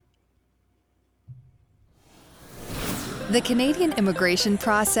The Canadian immigration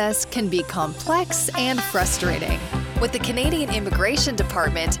process can be complex and frustrating, with the Canadian Immigration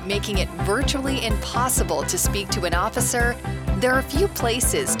Department making it virtually impossible to speak to an officer. There are few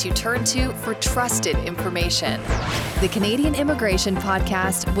places to turn to for trusted information. The Canadian Immigration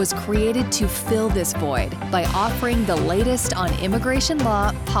Podcast was created to fill this void by offering the latest on immigration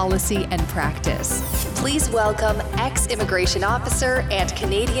law, policy, and practice. Please welcome ex-immigration officer and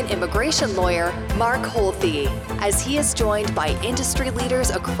Canadian immigration lawyer Mark Holthe, as he is joined by industry leaders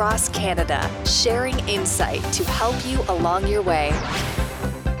across Canada, sharing insight to help you along your way.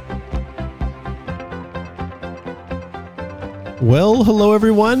 Well, hello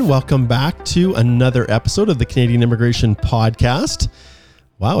everyone. Welcome back to another episode of the Canadian Immigration Podcast.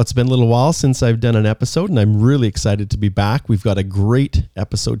 Wow, it's been a little while since I've done an episode, and I'm really excited to be back. We've got a great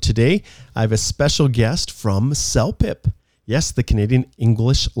episode today. I have a special guest from CELPIP. Yes, the Canadian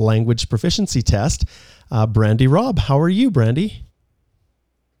English Language Proficiency Test. Brandy Robb. How are you, Brandy?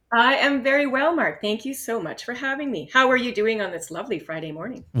 I am very well, Mark. Thank you so much for having me. How are you doing on this lovely Friday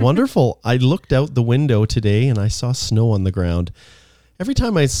morning? Wonderful. I looked out the window today and I saw snow on the ground. Every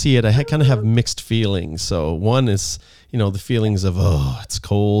time I see it, I kind of have mixed feelings. So one is, the feelings of, oh, it's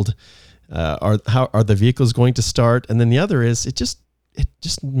cold. Are the vehicles going to start? And then the other is it just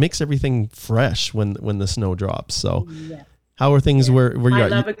makes everything fresh when the snow drops. So yeah. How are things where you are? I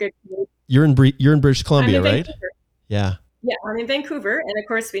love a good. You're in British Columbia, right? Vancouver. Yeah. Yeah, I'm in Vancouver, and of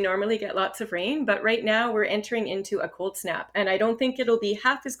course we normally get lots of rain, but right now we're entering into a cold snap, and I don't think it'll be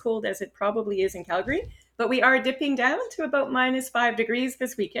half as cold as it probably is in Calgary, but we are dipping down to about -5 degrees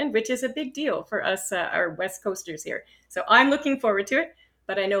this weekend, which is a big deal for us, our West Coasters here. So I'm looking forward to it,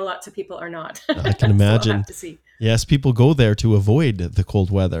 but I know lots of people are not. I can imagine. So I'll have to see. Yes, people go there to avoid the cold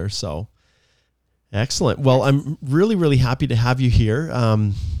weather, so excellent. Well, I'm really, really happy to have you here.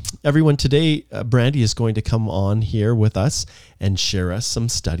 Everyone, today, Brandy is going to come on here with us and share us some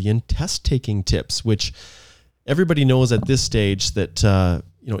study and test taking tips, which everybody knows at this stage that,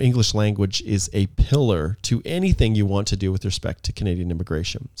 English language is a pillar to anything you want to do with respect to Canadian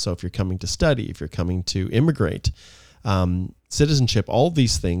immigration. So if you're coming to study, if you're coming to immigrate, citizenship, all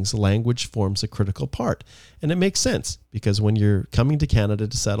these things, language forms a critical part. And it makes sense because when you're coming to Canada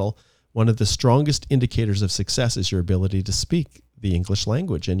to settle, one of the strongest indicators of success is your ability to speak the English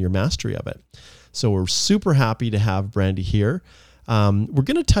language and your mastery of it. So we're super happy to have Brandy here. We're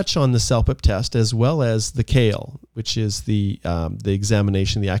going to touch on the CELPIP test as well as the CAEL, which is the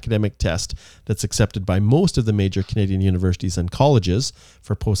examination, the academic test that's accepted by most of the major Canadian universities and colleges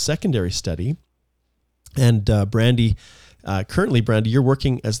for post-secondary study. And currently, Brandy, you're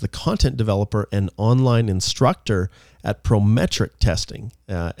working as the content developer and online instructor at Prometric Testing.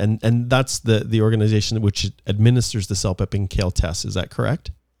 And that's the organization which administers the CELPIP and CAEL tests. Is that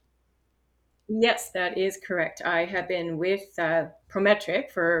correct? Yes, that is correct. I have been with Prometric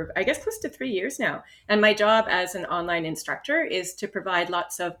for, I guess, close to 3 years now. And my job as an online instructor is to provide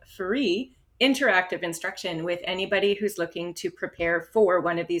lots of free interactive instruction with anybody who's looking to prepare for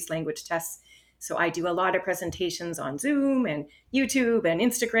one of these language tests. So I do a lot of presentations on Zoom and YouTube and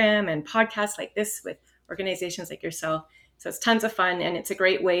Instagram and podcasts like this with organizations like yourself. So it's tons of fun, and it's a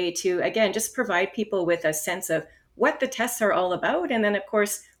great way to, again, just provide people with a sense of what the tests are all about. And then, of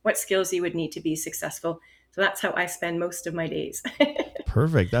course, what skills you would need to be successful. So that's how I spend most of my days.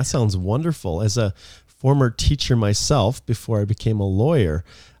 Perfect. That sounds wonderful. As a former teacher myself, before I became a lawyer,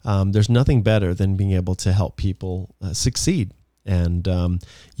 there's nothing better than being able to help people succeed. And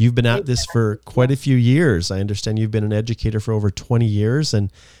you've been at this for quite a few years. I understand you've been an educator for over 20 years,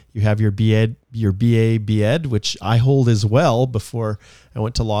 and you have your BA, BEd, which I hold as well before I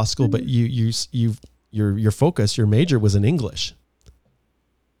went to law school. But your focus, your major was in English.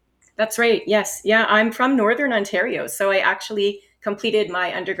 That's right. Yes. Yeah. I'm from Northern Ontario. So I actually completed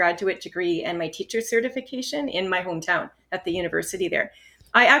my undergraduate degree and my teacher certification in my hometown at the university there.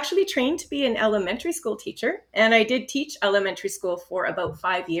 I actually trained to be an elementary school teacher, and I did teach elementary school for about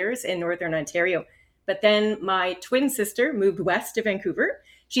 5 years in Northern Ontario. But then my twin sister moved west to Vancouver.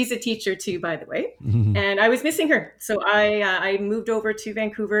 She's a teacher too, by the way, and I was missing her. So I moved over to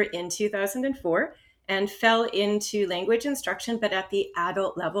Vancouver in 2004 and fell into language instruction, but at the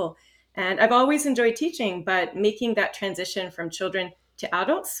adult level. And I've always enjoyed teaching, but making that transition from children to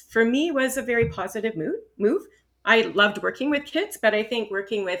adults for me was a very positive move. I loved working with kids, but I think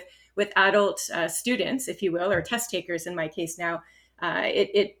working with adult students, if you will, or test takers in my case now,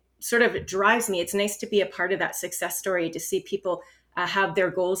 it sort of drives me. It's nice to be a part of that success story, to see people have their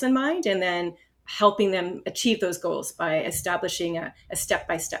goals in mind and then helping them achieve those goals by establishing a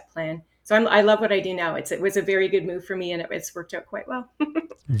step-by-step plan. So I love what I do now. It was a very good move for me, and it's worked out quite well.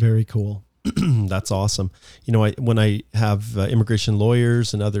 Very cool. That's awesome. You know, when I have immigration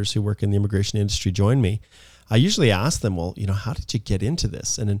lawyers and others who work in the immigration industry join me, I usually ask them, well, you know, how did you get into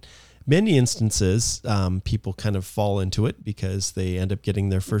this? And in many instances, people kind of fall into it because they end up getting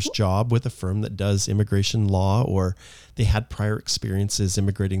their first job with a firm that does immigration law, or they had prior experiences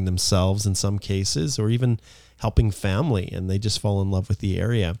immigrating themselves in some cases, or even helping family, and they just fall in love with the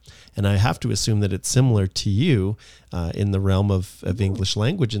area. And I have to assume that it's similar to you in the realm of English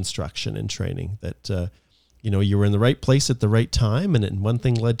language instruction and training, that, you know, you were in the right place at the right time, and one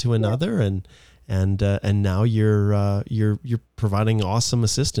thing led to another, and now you're providing awesome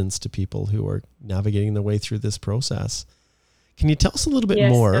assistance to people who are navigating their way through this process. Can you tell us a little bit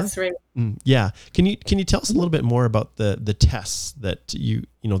more? Yes, that's right. Yeah. Can you tell us a little bit more about the tests that you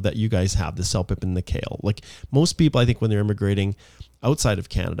guys have, the CELPIP and the CAIL? Like most people, I think when they're immigrating outside of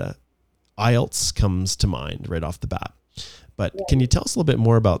Canada, IELTS comes to mind right off the bat. But can you tell us a little bit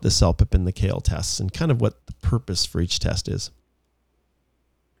more about the CELPIP and the CAIL tests and kind of what the purpose for each test is?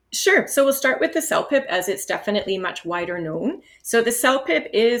 Sure. So we'll start with the CELPIP, as it's definitely much wider known. So the CELPIP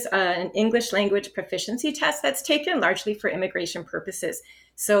is an English language proficiency test that's taken largely for immigration purposes.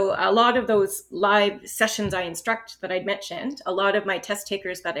 So a lot of those live sessions I instruct that I'd mentioned, a lot of my test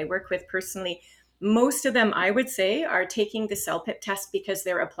takers that I work with personally, most of them, I would say, are taking the CELPIP test because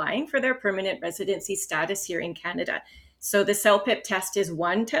they're applying for their permanent residency status here in Canada. So the CELPIP test is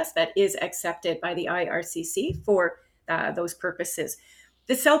one test that is accepted by the IRCC for those purposes.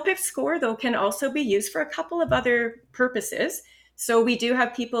 The CELPIP score, though, can also be used for a couple of other purposes. So we do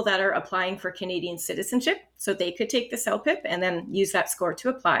have people that are applying for Canadian citizenship, so they could take the CELPIP and then use that score to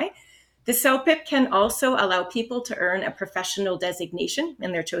apply. The CELPIP can also allow people to earn a professional designation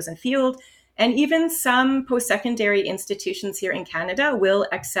in their chosen field. And even some post-secondary institutions here in Canada will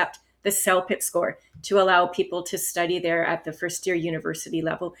accept the CELPIP score to allow people to study there at the first year university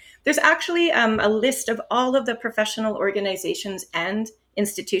level. There's actually a list of all of the professional organizations and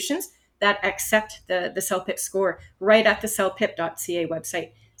institutions that accept the CELPIP score right at the celpip.ca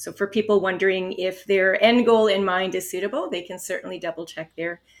website. So for people wondering if their end goal in mind is suitable, they can certainly double check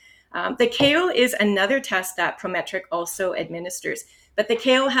there. The CAIL is another test that Prometric also administers, but the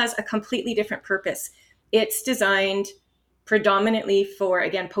CAIL has a completely different purpose. It's designed predominantly for,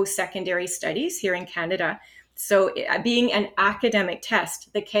 again, post-secondary studies here in Canada. So being an academic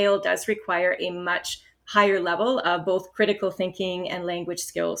test, the CAIL does require a much higher level of both critical thinking and language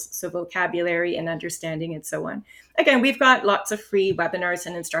skills, so vocabulary and understanding and so on. Again, we've got lots of free webinars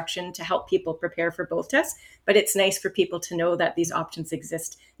and instruction to help people prepare for both tests, but it's nice for people to know that these options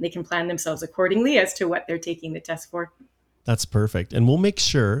exist and they can plan themselves accordingly as to what they're taking the test for. That's perfect. And we'll make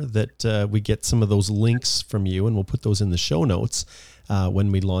sure that we get some of those links from you, and we'll put those in the show notes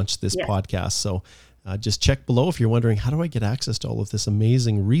when we launch this podcast. So just check below if you're wondering, how do I get access to all of this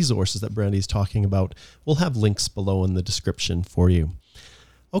amazing resources that Brandy's talking about? We'll have links below in the description for you.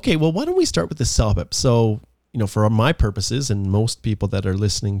 Okay, well, why don't we start with the CELPIP? So, you know, for my purposes and most people that are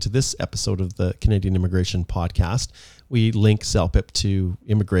listening to this episode of the Canadian Immigration Podcast, we link CELPIP to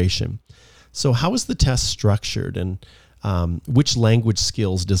immigration. So how is the test structured, and which language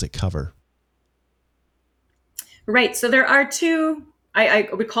skills does it cover? Right. So there are two, I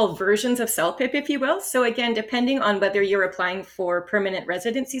would call versions of CELPIP, if you will. So again, depending on whether you're applying for permanent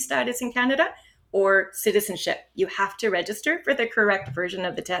residency status in Canada or citizenship, you have to register for the correct version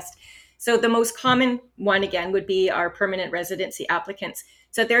of the test. So the most common one, again, would be our permanent residency applicants.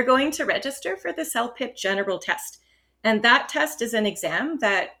 So they're going to register for the CELPIP general test. And that test is an exam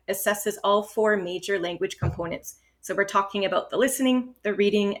that assesses all four major language components. So we're talking about the listening, the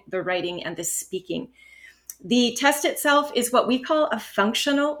reading, the writing, and the speaking. The test itself is what we call a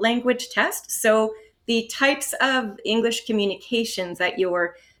functional language test. So the types of English communications that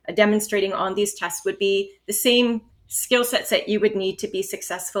you're demonstrating on these tests would be the same skill sets that you would need to be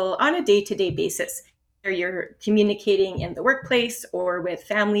successful on a day-to-day basis. Whether you're communicating in the workplace or with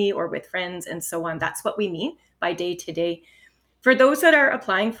family or with friends and so on. That's what we mean by day-to-day. For those that are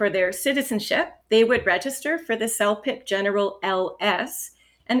applying for their citizenship, they would register for the CELPIP General LS,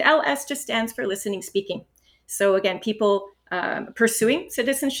 and LS just stands for listening speaking. So again, people pursuing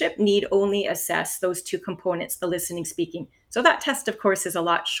citizenship need only assess those two components, the listening speaking. So that test, of course, is a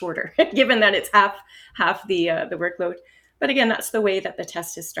lot shorter, given that it's half the workload. But again, that's the way that the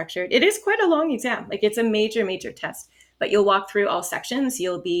test is structured. It is quite a long exam. Like, it's a major test, but you'll walk through all sections.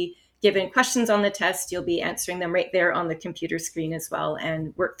 You'll be given questions on the test. You'll be answering them right there on the computer screen as well,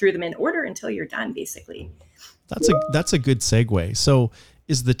 and work through them in order until you're done, basically. That's a good segue. So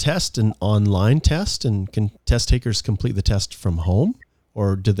is the test an online test, and can test takers complete the test from home,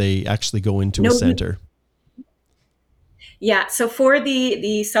 or do they actually go into a center? Yeah, so for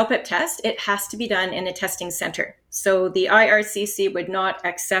the CELPIP test, it has to be done in a testing center. So the IRCC would not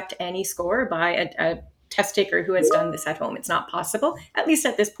accept any score by a test taker who has done this at home. It's not possible, at least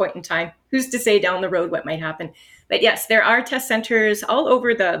at this point in time. Who's to say down the road what might happen? But yes, there are test centers all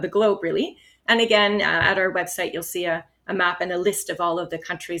over the globe, really. And again, at our website, you'll see a map and a list of all of the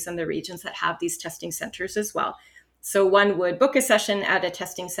countries and the regions that have these testing centers as well. So one would book a session at a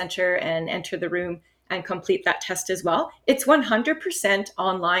testing center and enter the room and complete that test as well. It's 100%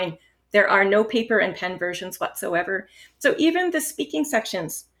 online. There are no paper and pen versions whatsoever. So even the speaking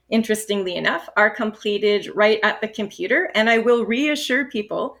sections, interestingly enough, are completed right at the computer. And I will reassure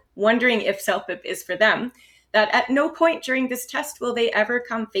people wondering if CELPIP is for them that at no point during this test will they ever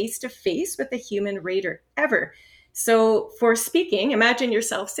come face to face with a human rater, ever. So for speaking, imagine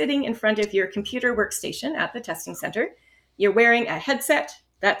yourself sitting in front of your computer workstation at the testing center. You're wearing a headset.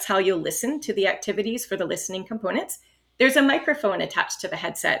 That's how you'll listen to the activities for the listening components. There's a microphone attached to the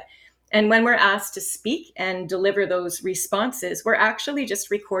headset. And when we're asked to speak and deliver those responses, we're actually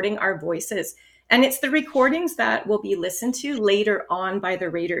just recording our voices. And it's the recordings that will be listened to later on by the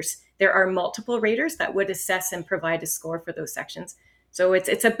raters. There are multiple raters that would assess and provide a score for those sections. So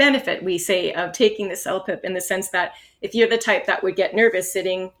it's a benefit, we say, of taking the CELPIP, in the sense that if you're the type that would get nervous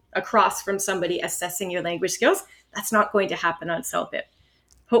sitting across from somebody assessing your language skills, that's not going to happen on CELPIP.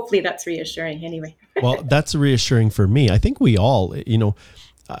 Hopefully that's reassuring anyway. Well, that's reassuring for me. I think we all,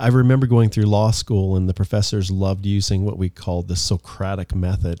 I remember going through law school and the professors loved using what we called the Socratic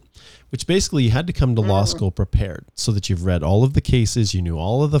method, which basically you had to come to law school prepared so that you've read all of the cases, you knew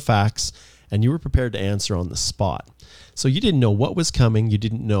all of the facts, and you were prepared to answer on the spot. So you didn't know what was coming. You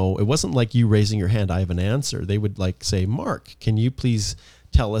didn't know. It wasn't like you raising your hand, I have an answer. They would say, Mark, can you please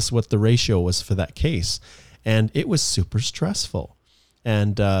tell us what the ratio was for that case? And it was super stressful.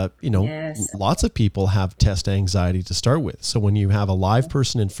 And, yes, lots of people have test anxiety to start with. So when you have a live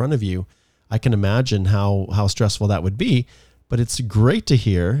person in front of you, I can imagine how stressful that would be. But it's great to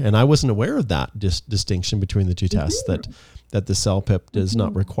hear, and I wasn't aware of that distinction between the two tests, that the CELPIP does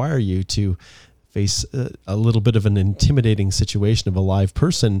not require you to face a little bit of an intimidating situation of a live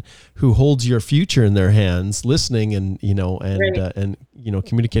person who holds your future in their hands, listening and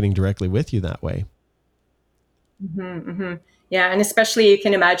communicating directly with you that way. Yeah, and especially you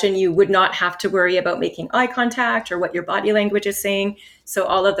can imagine you would not have to worry about making eye contact or what your body language is saying. So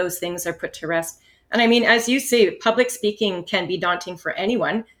all of those things are put to rest. And I mean, as you say, public speaking can be daunting for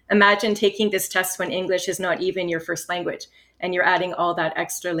anyone. Imagine taking this test when English is not even your first language and you're adding all that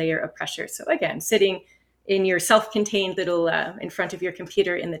extra layer of pressure. So again, sitting in your self-contained little in front of your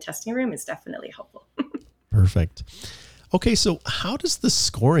computer in the testing room is definitely helpful. Perfect. Okay, so how does the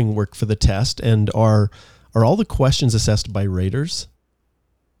scoring work for the test, and are all the questions assessed by raters?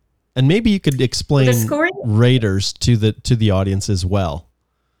 And maybe you could explain raters to the audience as well.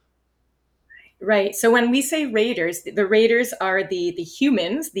 Right. So when we say raters, the raters are the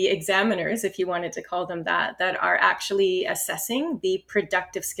humans, the examiners, if you wanted to call them that are actually assessing the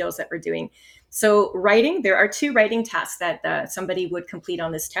productive skills that we're doing. So writing, there are 2 writing tasks that somebody would complete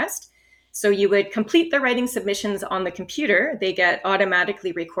on this test. So you would complete the writing submissions on the computer. They get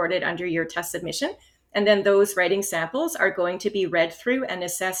automatically recorded under your test submission. And then those writing samples are going to be read through and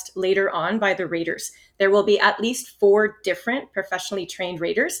assessed later on by the raters. There will be at least 4 different professionally trained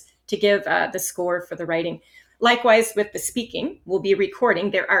raters to give the score for the writing. Likewise, with the speaking, we'll be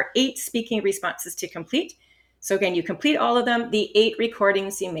recording. There are 8 speaking responses to complete. So again, you complete all of them. The 8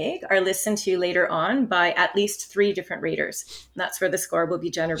 recordings you make are listened to later on by at least 3 different raters. And that's where the score will be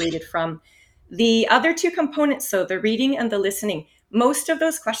generated from. The other 2 components, so the reading and the listening, most of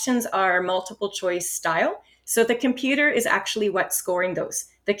those questions are multiple choice style. So the computer is actually what's scoring those.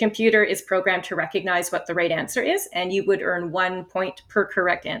 The computer is programmed to recognize what the right answer is, and you would earn 1 point per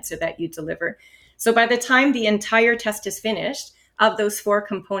correct answer that you deliver. So by the time the entire test is finished, of those 4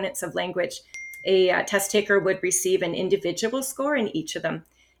 components of language, a test taker would receive an individual score in each of them.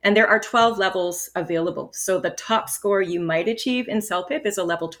 And there are 12 levels available. So the top score you might achieve in CELPIP is a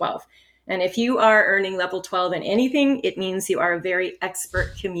level 12. And if you are earning level 12 in anything, it means you are a very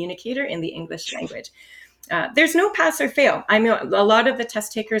expert communicator in the English language. There's no pass or fail. I know a lot of the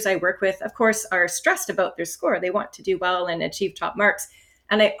test takers I work with, of course, are stressed about their score. They want to do well and achieve top marks.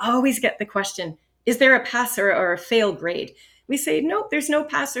 And I always get the question, is there a pass or a fail grade? We say, no, there's no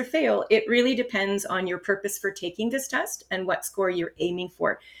pass or fail. It really depends on your purpose for taking this test and what score you're aiming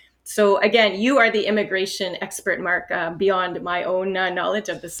for. So again, you are the immigration expert, Mark, beyond my own knowledge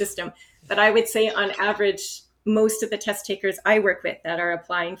of the system. But I would say on average, most of the test takers I work with that are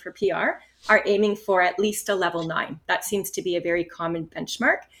applying for PR are aiming for at least a level 9. That seems to be a very common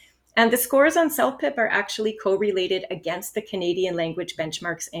benchmark. And the scores on CELPIP are actually correlated against the Canadian language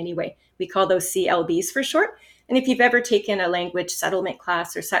benchmarks anyway. We call those CLBs for short. And if you've ever taken a language settlement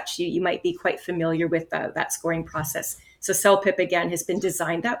class or such, you might be quite familiar with that scoring process. So CELPIP, again, has been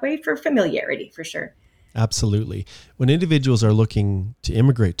designed that way for familiarity, for sure. Absolutely. When individuals are looking to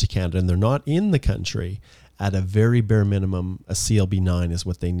immigrate to Canada and they're not in the country, at a very bare minimum, a CLB 9 is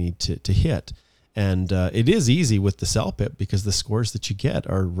what they need to hit. And it is easy with the CELPIP because the scores that you get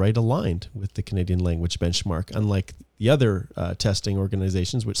are right aligned with the Canadian language benchmark, unlike the other testing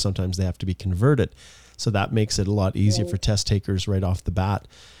organizations, which sometimes they have to be converted. So that makes it a lot easier for test takers right off the bat.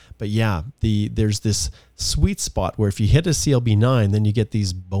 But yeah, there's this sweet spot where if you hit a CLB 9, then you get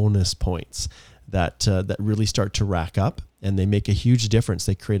these bonus points that really start to rack up, and they make a huge difference.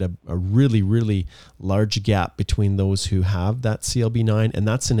 They create a really, really large gap between those who have that CLB 9, and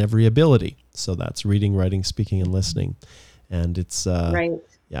that's in every ability. So that's reading, writing, speaking, and listening. And it's right.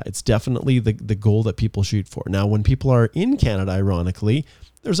 Yeah, it's definitely the goal that people shoot for. Now, when people are in Canada, ironically,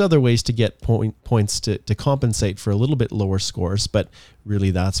 there's other ways to get points to compensate for a little bit lower scores, but really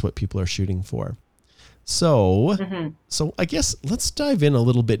that's what people are shooting for. So, So I guess let's dive in a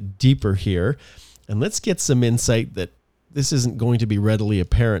little bit deeper here, and let's get some insight that this isn't going to be readily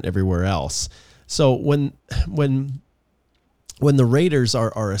apparent everywhere else. So when the raters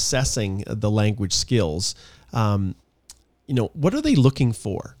are assessing the language skills, what are they looking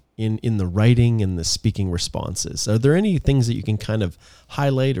for in the writing and the speaking responses? Are there any things that you can kind of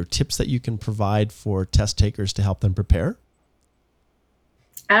highlight or tips that you can provide for test takers to help them prepare?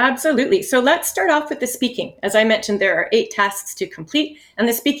 Absolutely. So let's start off with the speaking. As I mentioned, there are 8 tasks to complete, and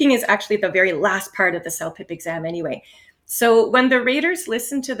the speaking is actually the very last part of the CELPIP exam anyway. So when the raters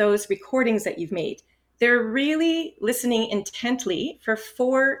listen to those recordings that you've made, they're really listening intently for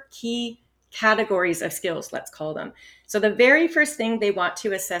 4 key categories of skills, let's call them. So the very first thing they want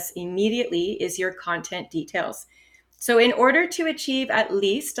to assess immediately is your content details. So in order to achieve at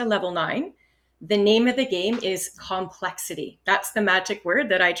least a level 9, the name of the game is complexity. That's the magic word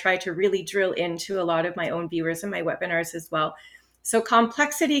that I try to really drill into a lot of my own viewers in my webinars as well. So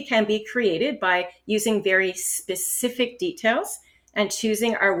complexity can be created by using very specific details and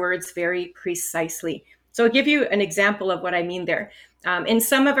choosing our words very precisely. So I'll give you an example of what I mean there. In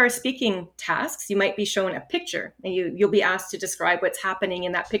some of our speaking tasks, you might be shown a picture and you'll be asked to describe what's happening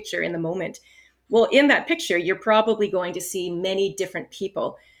in that picture in the moment. Well, in that picture, you're probably going to see many different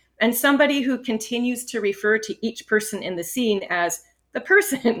people. And somebody who continues to refer to each person in the scene as the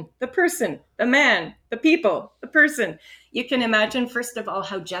person, the man, the people, the person. You can imagine, first of all,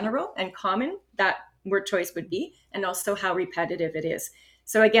 how general and common that word choice would be, and also how repetitive it is.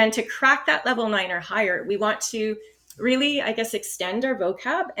 So again, to crack that level 9 or higher, we want to really, extend our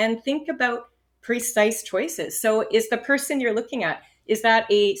vocab and think about precise choices. So is the person you're looking at, is that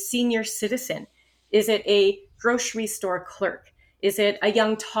a senior citizen? Is it a grocery store clerk? Is it a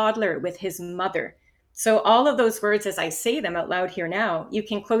young toddler with his mother? So all of those words, as I say them out loud here now, you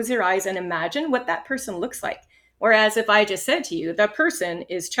can close your eyes and imagine what that person looks like. Whereas if I just said to you, the person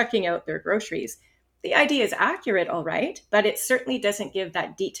is checking out their groceries, the idea is accurate, all right, but it certainly doesn't give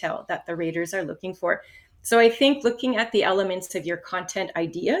that detail that the raters are looking for. So I think looking at the elements of your content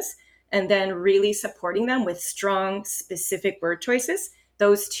ideas and then really supporting them with strong, specific word choices,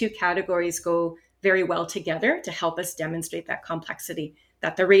 those 2 categories go very well together to help us demonstrate that complexity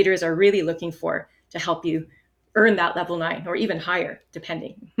that the raters are really looking for to help you earn that level 9 or even higher,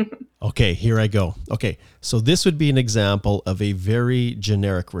 depending. Okay, here I go. Okay, so this would be an example of a very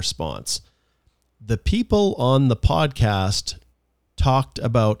generic response. The people on the podcast talked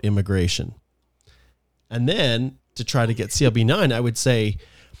about immigration. And then to try to get CLB 9, I would say,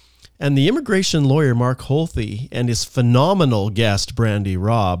 and the immigration lawyer Mark Holthe and his phenomenal guest Brandy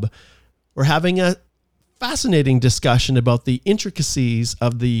Robb were having a fascinating discussion about the intricacies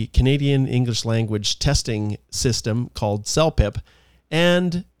of the Canadian English language testing system called CELPIP,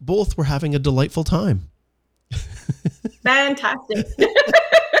 and both were having a delightful time. Fantastic.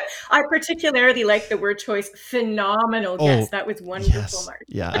 I particularly like the word choice, phenomenal guest. That was wonderful, yes. Mark.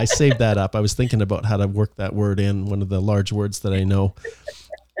 Yeah, I saved that up. I was thinking about how to work that word in, one of the large words that I know.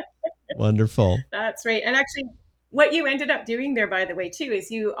 Wonderful. That's right. And actually, what you ended up doing there, by the way, too,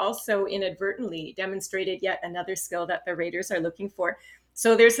 is you also inadvertently demonstrated yet another skill that the raters are looking for.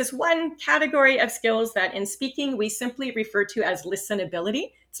 So there's this one category of skills that in speaking, we simply refer to as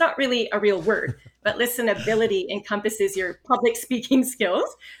listenability. It's not really a real word, but listenability encompasses your public speaking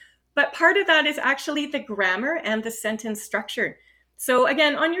skills. But part of that is actually the grammar and the sentence structure. So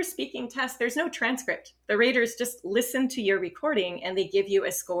again, on your speaking test, there's no transcript. The raters just listen to your recording and they give you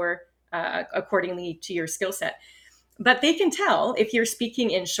a score accordingly to your skill set. But they can tell if you're speaking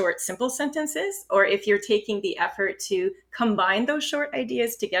in short, simple sentences, or if you're taking the effort to combine those short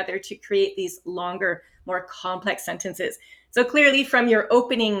ideas together to create these longer, more complex sentences. So clearly from your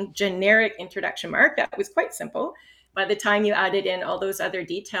opening generic introduction, Mark, that was quite simple. By the time you added in all those other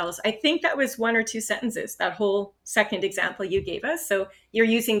details, I think that was 1 or 2 sentences, that whole second example you gave us. So you're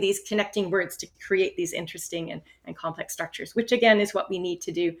using these connecting words to create these interesting and complex structures, which again is what we need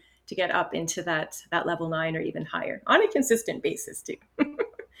to do to get up into that level 9 or even higher on a consistent basis too.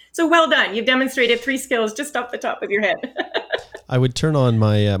 So well done. You've demonstrated 3 skills just off the top of your head. I would turn on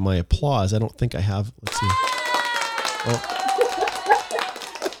my my applause. I don't think I have. Let's see. Oh.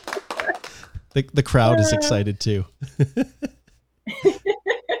 The crowd is excited too.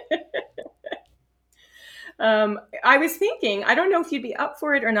 I was thinking, I don't know if you'd be up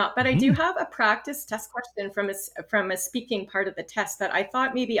for it or not, but I do have a practice test question from a speaking part of the test that I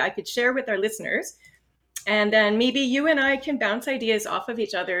thought maybe I could share with our listeners. And then maybe you and I can bounce ideas off of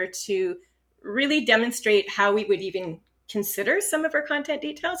each other to really demonstrate how we would even consider some of our content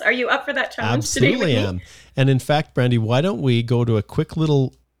details. Are you up for that challenge Absolutely today with me? am. And in fact, Brandy, why don't we go to a quick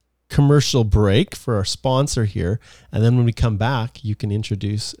little commercial break for our sponsor here. And then when we come back, you can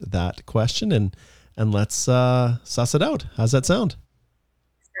introduce that question and let's suss it out. How's that sound?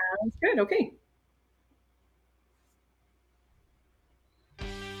 Sounds good. Okay.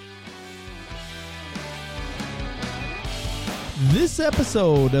 This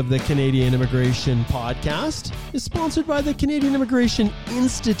episode of the Canadian Immigration Podcast is sponsored by the Canadian Immigration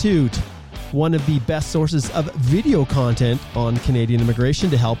Institute, one of the best sources of video content on Canadian immigration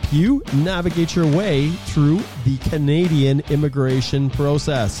to help you navigate your way through the Canadian immigration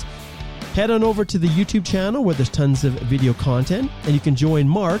process. Head on over to the YouTube channel where there's tons of video content, and you can join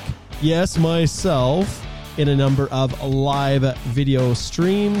Mark, yes, myself, in a number of live video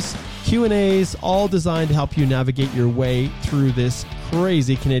streams, Q&As, all designed to help you navigate your way through this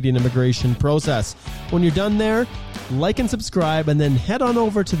crazy Canadian immigration process. When you're done there, like and subscribe, and then head on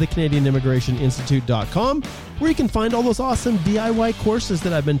over to the CanadianImmigrationInstitute.com where you can find all those awesome DIY courses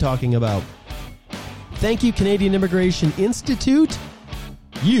that I've been talking about. Thank you, Canadian Immigration Institute.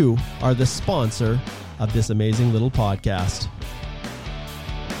 You are the sponsor of this amazing little podcast.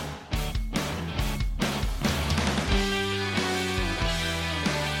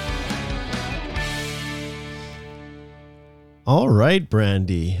 All right,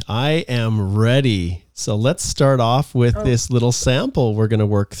 Brandy, I am ready. So let's start off with this little sample we're going to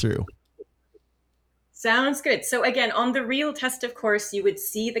work through. Sounds good. So again, on the real test, of course, you would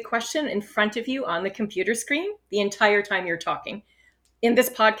see the question in front of you on the computer screen the entire time you're talking. In this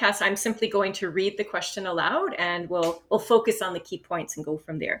podcast, I'm simply going to read the question aloud, and we'll focus on the key points and go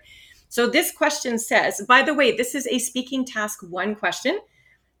from there. So this question says, by the way, this is a speaking task 1 question.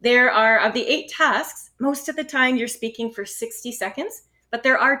 There are, of the 8 tasks, most of the time you're speaking for 60 seconds, but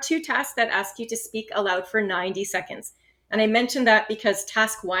there are 2 tasks that ask you to speak aloud for 90 seconds. And I mentioned that because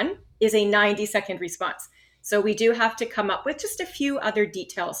task 1 is a 90-second response. So we do have to come up with just a few other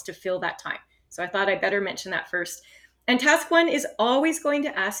details to fill that time. So I thought I'd better mention that first. And task 1 is always going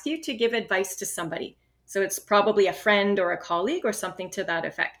to ask you to give advice to somebody. So it's probably a friend or a colleague or something to that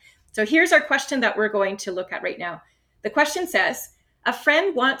effect. So here's our question that we're going to look at right now. The question says, a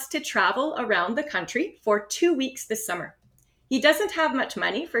friend wants to travel around the country for 2 weeks this summer. He doesn't have much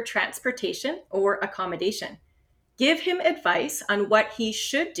money for transportation or accommodation. Give him advice on what he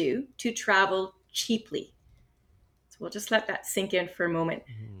should do to travel cheaply. So we'll just let that sink in for a moment.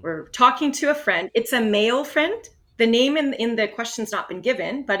 We're talking to a friend. It's a male friend. The name in the question's not been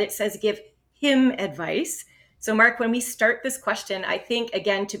given, but it says give him advice. So Mark, when we start this question, I think,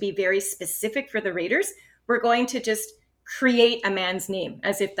 again, to be very specific for the raters, we're going to just create a man's name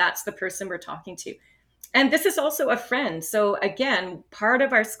as if that's the person we're talking to. And this is also a friend. So again, part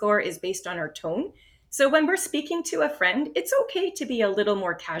of our score is based on our tone. So when we're speaking to a friend, it's okay to be a little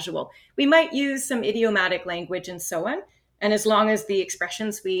more casual. We might use some idiomatic language and so on. And as long as the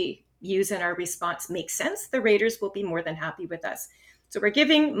expressions we use in our response make sense, the raters will be more than happy with us. So we're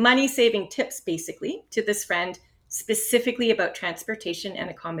giving money-saving tips, basically, to this friend, specifically about transportation and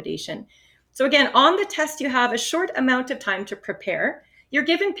accommodation. So again, on the test, you have a short amount of time to prepare. You're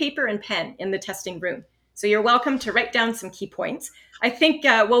given paper and pen in the testing room. So you're welcome to write down some key points. I think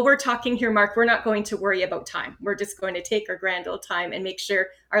while we're talking here, Mark, we're not going to worry about time. We're just going to take our grand old time and make sure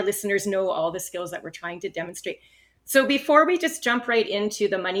our listeners know all the skills that we're trying to demonstrate. So before we just jump right into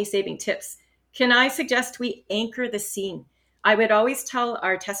the money-saving tips, can I suggest we anchor the scene? I would always tell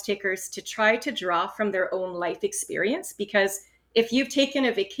our test takers to try to draw from their own life experience, because if you've taken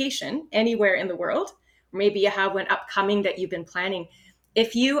a vacation anywhere in the world, or maybe you have one upcoming that you've been planning,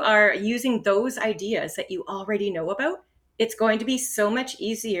 If you are using those ideas that you already know about, it's going to be so much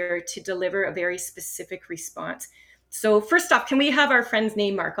easier to deliver a very specific response. So first off, can we have our friend's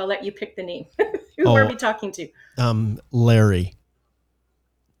name, Mark? I'll let you pick the name. Who are we talking to? Larry.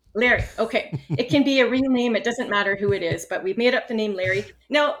 Larry. Okay. It can be a real name. It doesn't matter who it is, but we've made up the name Larry.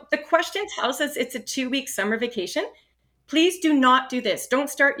 Now, the question tells us it's a 2-week summer vacation. Please do not do this. Don't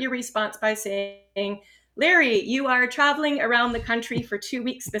start your response by saying, Larry, you are traveling around the country for 2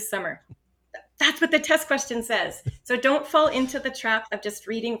 weeks this summer. That's what the test question says. So don't fall into the trap of just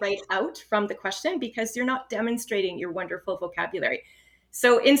reading right out from the question, because you're not demonstrating your wonderful vocabulary.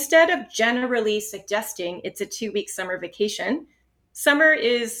 So instead of generally suggesting it's a 2-week summer vacation, summer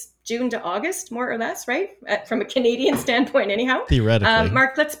is June to August, more or less, right? From a Canadian standpoint, anyhow. Theoretically.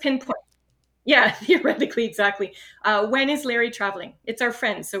 Mark, let's pinpoint. Yeah, theoretically, exactly. When is Larry traveling? It's our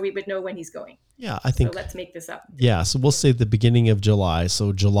friend, so we would know when he's going. Yeah, I think. So let's make this up. Yeah, so we'll say the beginning of July.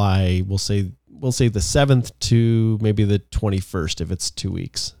 So July, we'll say the 7th to maybe the 21st if it's 2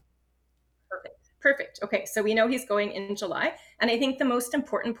 weeks. Perfect. Okay, so we know he's going in July. And I think the most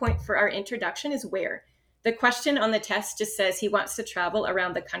important point for our introduction is where. The question on the test just says he wants to travel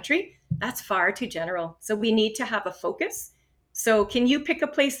around the country. That's far too general. So we need to have a focus. So can you pick a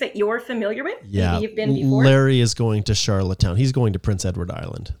place that you're familiar with? Yeah, maybe you've been before? Larry is going to Charlottetown. He's going to Prince Edward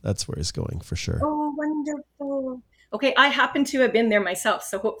Island. That's where he's going for sure. Oh, wonderful. Okay, I happen to have been there myself,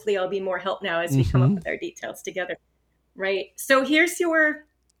 so hopefully I'll be more help now as we come up with our details together. Right. So here's your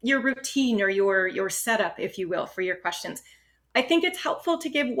routine or your setup, if you will, for your questions. I think it's helpful to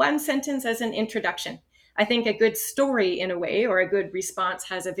give one sentence as an introduction. I think a good story, in a way, or a good response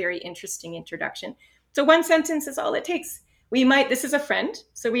has a very interesting introduction. So one sentence is all it takes. This is a friend,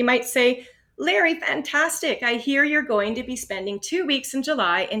 so we might say, Larry, fantastic. I hear you're going to be spending 2 weeks in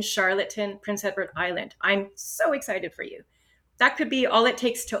July in Charlottetown, Prince Edward Island. I'm so excited for you. That could be all it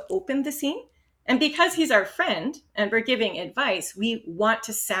takes to open the scene. And because he's our friend and we're giving advice, we want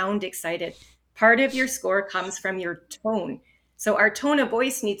to sound excited. Part of your score comes from your tone. So our tone of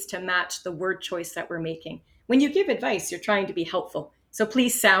voice needs to match the word choice that we're making. When you give advice, you're trying to be helpful. So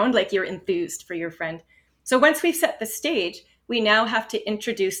please sound like you're enthused for your friend. So once we've set the stage, we now have to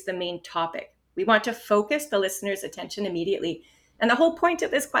introduce the main topic. We want to focus the listener's attention immediately. And the whole point of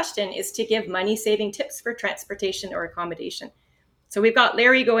this question is to give money-saving tips for transportation or accommodation. So we've got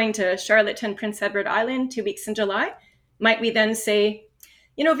Larry going to Charlottetown, Prince Edward Island, 2 weeks in July. Might we then say,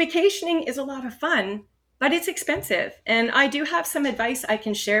 vacationing is a lot of fun, but it's expensive. And I do have some advice I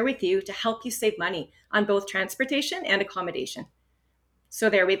can share with you to help you save money on both transportation and accommodation. So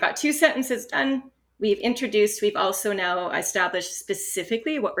there, we've got 2 sentences done. We've introduced, we've also now established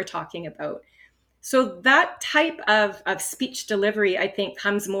specifically what we're talking about. So that type of speech delivery, I think,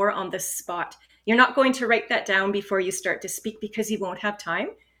 comes more on the spot. You're not going to write that down before you start to speak because you won't have time.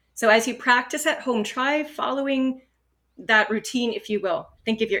 So as you practice at home, try following that routine, if you will.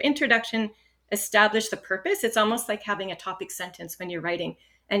 Think of your introduction, establish the purpose. It's almost like having a topic sentence when you're writing.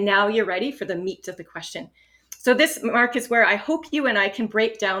 And now you're ready for the meat of the question. So this, Mark, is where I hope you and I can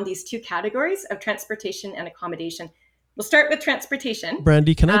break down these 2 categories of transportation and accommodation. We'll start with transportation.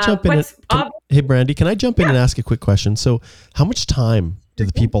 Brandy, can I jump in? Hey, Brandy, can I jump in and ask a quick question? So how much time do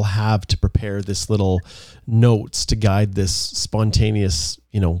the people have to prepare this little notes to guide this spontaneous,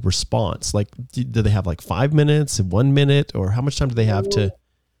 response? Like, do they have like 5 minutes, 1 minute, or how much time do they have to?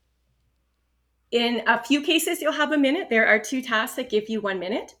 In a few cases, you'll have a minute. There are 2 tasks that give you 1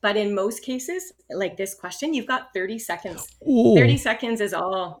 minute. But in most cases, like this question, you've got 30 seconds. Ooh. 30 seconds is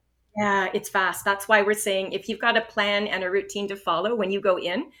all. Yeah, it's fast. That's why we're saying if you've got a plan and a routine to follow, when you go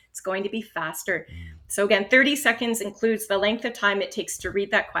in, it's going to be faster. So again, 30 seconds includes the length of time it takes to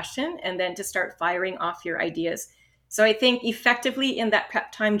read that question and then to start firing off your ideas. So I think effectively in that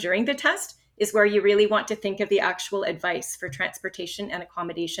prep time during the test is where you really want to think of the actual advice for transportation and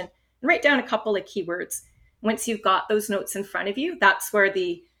accommodation. And write down a couple of keywords. Once you've got those notes in front of you, that's where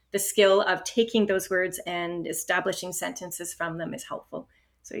the skill of taking those words and establishing sentences from them is helpful.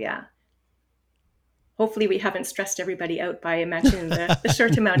 So yeah, hopefully we haven't stressed everybody out by mentioning the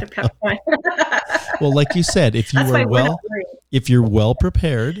short amount of prep time. Well, like you said, if you're well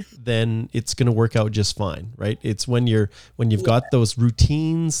prepared, then it's going to work out just fine, right? It's when you've got those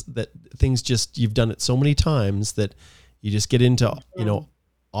routines that things you've done it so many times that you just get into,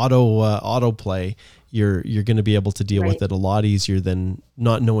 autoplay, you're going to be able to deal with it a lot easier than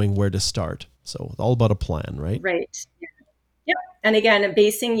not knowing where to start. So it's all about a plan, right? Right. Yep. And again,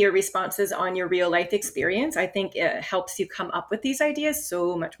 basing your responses on your real life experience, I think it helps you come up with these ideas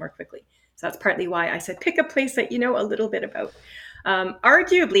so much more quickly. So that's partly why I said pick a place that you know a little bit about.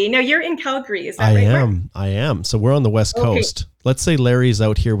 Arguably, now you're in Calgary, is that right, Mark? I am. So we're on the West Coast. Let's say Larry's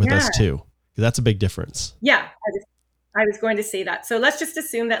out here with us too. That's a big difference. Yeah, I was going to say that. So let's just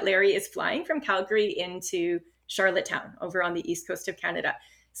assume that Larry is flying from Calgary into Charlottetown over on the east coast of Canada.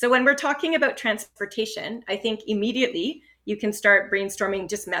 So when we're talking about transportation, I think immediately you can start brainstorming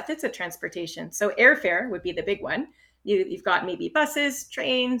just methods of transportation. So airfare would be the big one. You've got maybe buses,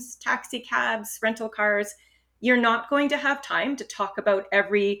 trains, taxi cabs, rental cars. You're not going to have time to talk about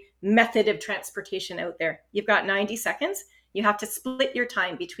every method of transportation out there. You've got 90 seconds. You have to split your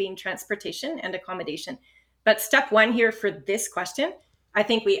time between transportation and accommodation. But step one here for this question, I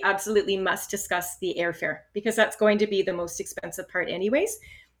think we absolutely must discuss the airfare because that's going to be the most expensive part anyways.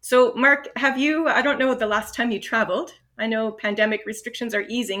 So Mark, have you, I don't know the last time you traveled. I know pandemic restrictions are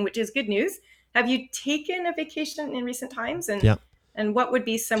easing, which is good news. Have you taken a vacation in recent times? And what would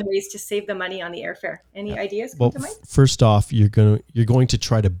be some ways to save the money on the airfare? Any ideas come to mind? First off, you're going to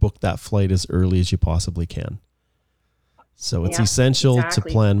try to book that flight as early as you possibly can. So it's essential to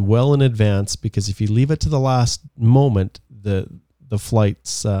plan well in advance because if you leave it to the last moment, the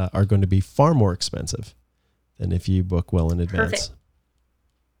flights are going to be far more expensive than if you book well in advance.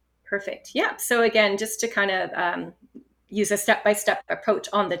 Perfect. Yeah. So again, just to kind of use a step-by-step approach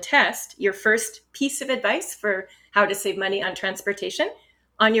on the test, your first piece of advice for how to save money on transportation,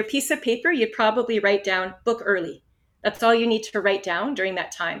 on your piece of paper, you'd probably write down book early. That's all you need to write down during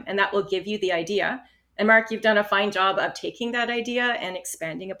that time. And that will give you the idea. And Mark, you've done a fine job of taking that idea and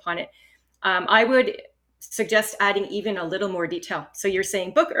expanding upon it. I would suggest adding even a little more detail. So you're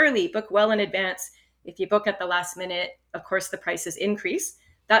saying book early, book well in advance. If you book at the last minute, of course, the prices increase.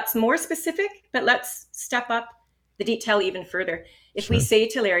 That's more specific, but let's step up the detail even further. If we say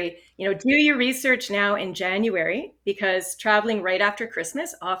to Larry, do your research now in January, because traveling right after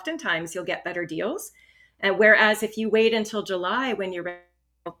Christmas, oftentimes you'll get better deals. And whereas if you wait until July when you're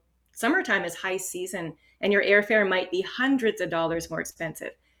summertime is high season and your airfare might be hundreds of dollars more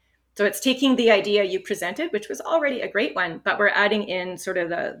expensive. So it's taking the idea you presented, which was already a great one, but we're adding in sort of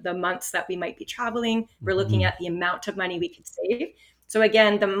the months that we might be traveling. We're looking at the amount of money we could save. So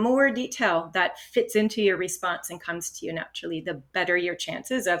again, the more detail that fits into your response and comes to you naturally, the better your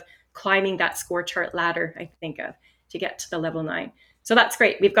chances of climbing that score chart ladder, I think, of to get to the level 9. So that's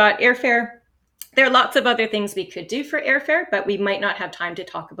great. We've got airfare. There are lots of other things we could do for airfare, but we might not have time to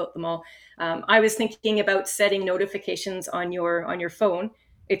talk about them all. I was thinking about setting notifications on your phone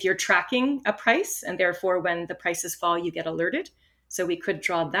if you're tracking a price, and therefore when the prices fall, you get alerted. So we could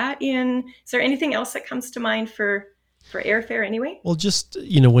draw that in. Is there anything else that comes to mind for airfare anyway? Well, just,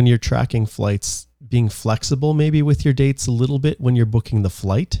 when you're tracking flights, being flexible maybe with your dates a little bit when you're booking the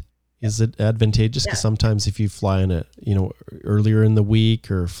flight. Is it advantageous? Because sometimes if you fly in earlier in the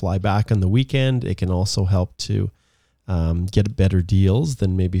week or fly back on the weekend, it can also help to get better deals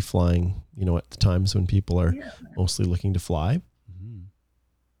than maybe flying, at the times when people are mostly looking to fly.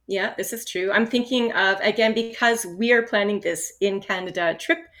 Yeah, this is true. I'm thinking of, again, because we are planning this in Canada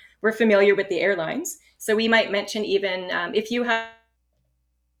trip, we're familiar with the airlines. So we might mention even if you have,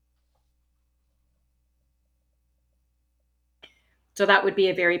 so that would be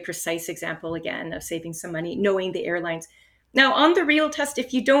a very precise example, again, of saving some money, knowing the airlines. Now, on the real test,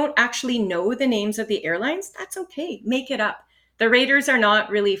 if you don't actually know the names of the airlines, that's okay. Make it up. The raters are not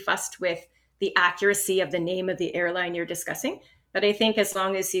really fussed with the accuracy of the name of the airline you're discussing. But I think as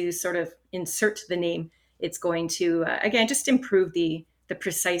long as you sort of insert the name, it's going to, again, just improve the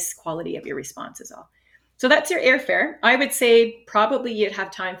precise quality of your response is all. So that's your airfare. I would say probably you'd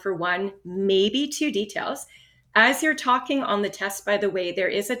have time for 1, maybe 2 details. As you're talking on the test, by the way, there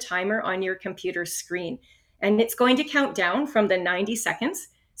is a timer on your computer screen, and it's going to count down from the 90 seconds.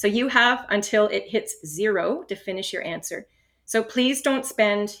 So you have until it hits 0 to finish your answer. So please don't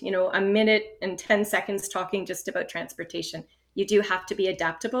spend, a minute and 10 seconds talking just about transportation. You do have to be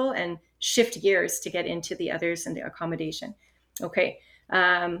adaptable and shift gears to get into the others and the accommodation. Okay.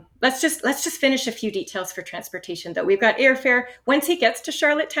 Let's just finish a few details for transportation though. We've got airfare. Once he gets to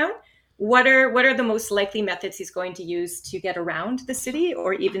Charlottetown, what are the most likely methods he's going to use to get around the city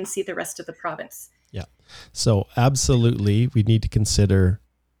or even see the rest of the province? Yeah. So absolutely, we need to consider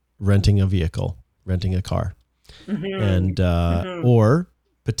renting a vehicle, renting a car. And or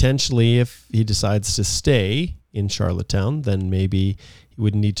potentially if he decides to stay in Charlottetown, then maybe he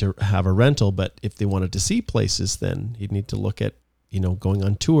wouldn't need to have a rental. But if they wanted to see places, then he'd need to look at, going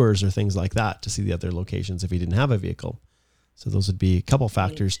on tours or things like that to see the other locations if he didn't have a vehicle. So those would be a couple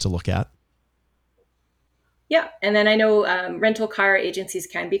factors to look at. Yeah. And then I know rental car agencies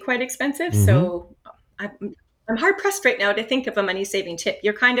can be quite expensive. So I'm hard pressed right now to think of a money saving tip.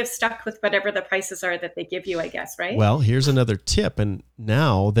 You're kind of stuck with whatever the prices are that they give you, I guess, right? Well, here's another tip. And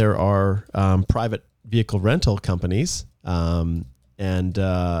now there are private vehicle rental companies. And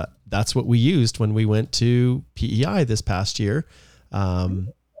that's what we used when we went to PEI this past year.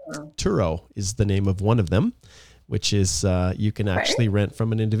 Turo is the name of one of them, which is you can actually rent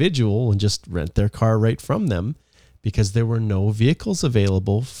from an individual and just rent their car right from them, because there were no vehicles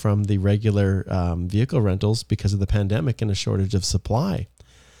available from the regular vehicle rentals because of the pandemic and a shortage of supply.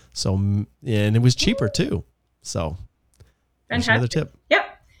 So, and it was cheaper too. So that's another tip. Yep.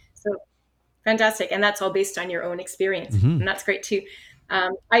 So fantastic. And that's all based on your own experience. Mm-hmm. And that's great too.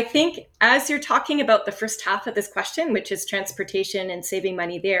 I think as you're talking about the first half of this question, which is transportation and saving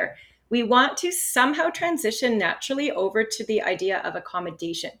money there, we want to somehow transition naturally over to the idea of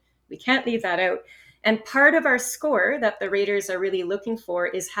accommodation. We can't leave that out. And part of our score that the raters are really looking for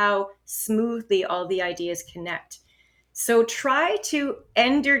is how smoothly all the ideas connect. So try to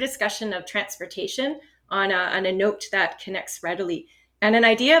end your discussion of transportation on a note that connects readily. And an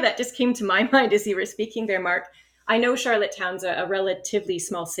idea that just came to my mind as you were speaking there, Mark, I know Charlottetown's a relatively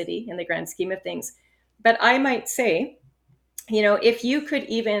small city in the grand scheme of things, but I might say, if you could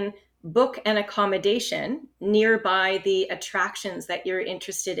even book an accommodation nearby the attractions that you're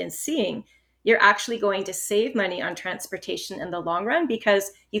interested in seeing, you're actually going to save money on transportation in the long run,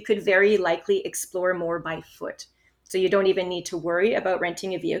 because you could very likely explore more by foot. So you don't even need to worry about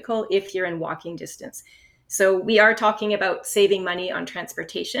renting a vehicle if you're in walking distance. So we are talking about saving money on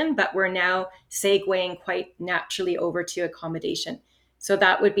transportation, but we're now segueing quite naturally over to accommodation. So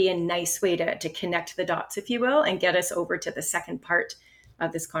that would be a nice way to connect the dots, if you will, and get us over to the second part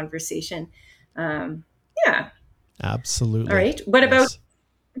of this conversation. Yeah. Absolutely. All right. What about,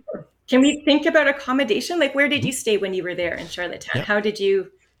 can we think about accommodation? Like, where did you stay when you were there in Charlottetown? Yeah. How did you?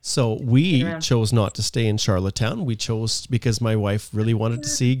 So we chose not to stay in Charlottetown. We chose because my wife really wanted to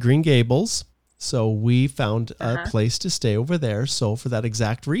see Green Gables. So we found a place to stay over there. So for that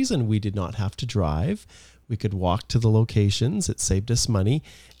exact reason, we did not have to drive. We could walk to the locations. It saved us money.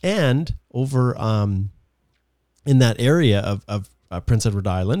 And over in that area of Prince Edward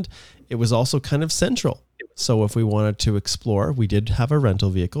Island, it was also kind of central. So if we wanted to explore, we did have a rental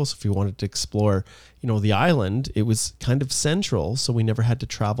vehicle. So if we wanted to explore, the island, it was kind of central. So we never had to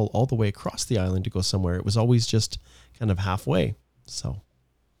travel all the way across the island to go somewhere. It was always just kind of halfway. So.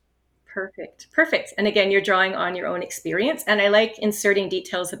 Perfect. And again, you're drawing on your own experience. And I like inserting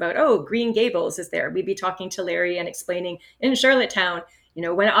details about, Green Gables is there. We'd be talking to Larry and explaining in Charlottetown,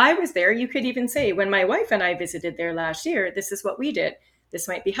 when I was there, you could even say, when my wife and I visited there last year, this is what we did. This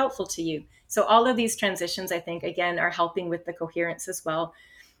might be helpful to you. So all of these transitions, I think, again, are helping with the coherence as well.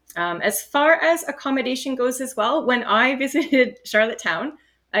 As far as accommodation goes as well, when I visited Charlottetown,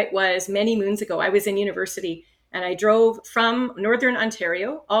 it was many moons ago. I was in university. And I drove from Northern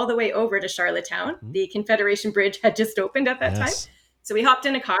Ontario all the way over to Charlottetown. Mm-hmm. The Confederation Bridge had just opened at that time. So we hopped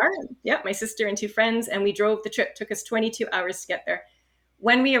in a car, my sister and two friends, and we drove the trip. It took us 22 hours to get there.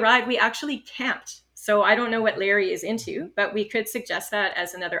 When we arrived, we actually camped. So I don't know what Larry is into, but we could suggest that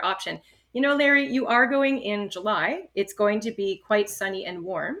as another option. Larry, you are going in July. It's going to be quite sunny and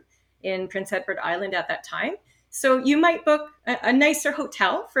warm in Prince Edward Island at that time. So you might book a nicer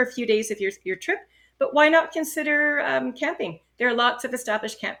hotel for a few days of your trip. But why not consider camping? There are lots of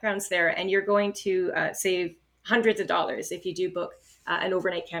established campgrounds there, and you're going to save hundreds of dollars if you do book an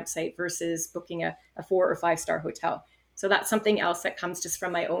overnight campsite versus booking a 4 or 5 star hotel. So that's something else that comes just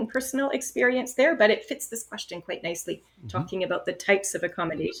from my own personal experience there, but it fits this question quite nicely, talking about the types of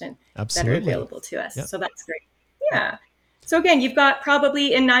accommodation that are available to us. Yep. So that's great. Yeah. So again, you've got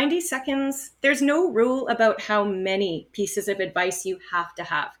probably in 90 seconds, there's no rule about how many pieces of advice you have to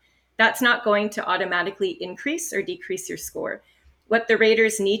have. That's not going to automatically increase or decrease your score. What the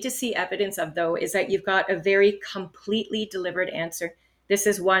raters need to see evidence of, though, is that you've got a very completely delivered answer. This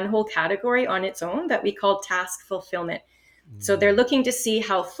is one whole category on its own that we call task fulfillment. So they're looking to see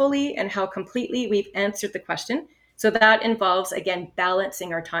how fully and how completely we've answered the question. So that involves, again,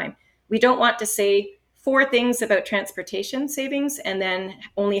 balancing our time. We don't want to say 4 things about transportation savings and then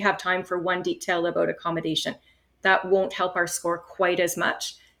only have time for 1 detail about accommodation. That won't help our score quite as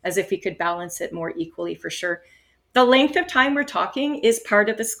much as if we could balance it more equally, for sure. The length of time we're talking is part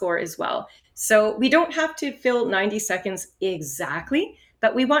of the score as well. So we don't have to fill 90 seconds exactly,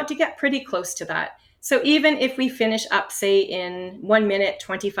 but we want to get pretty close to that. So even if we finish up, say, in 1 minute,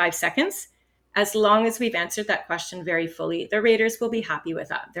 25 seconds, as long as we've answered that question very fully, the raters will be happy with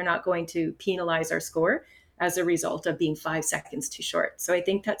that. They're not going to penalize our score as a result of being 5 seconds too short. So I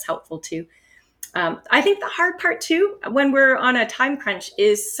think that's helpful too. I think the hard part too, when we're on a time crunch,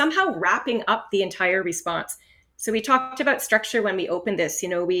 is somehow wrapping up the entire response. So we talked about structure when we opened this.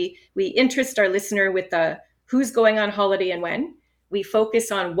 We interest our listener with the who's going on holiday and when. We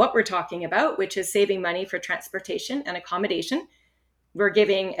focus on what we're talking about, which is saving money for transportation and accommodation. We're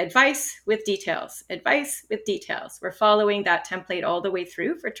giving advice with details. We're following that template all the way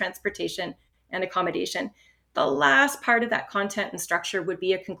through for transportation and accommodation. The last part of that content and structure would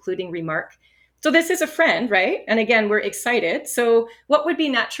be a concluding remark. So this is a friend, right? And again, we're excited. So what would be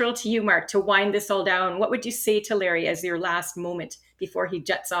natural to you, Mark, to wind this all down? What would you say to Larry as your last moment before he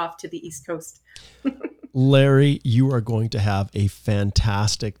jets off to the East Coast? Larry, you are going to have a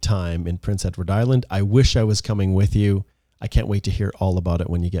fantastic time in Prince Edward Island. I wish I was coming with you. I can't wait to hear all about it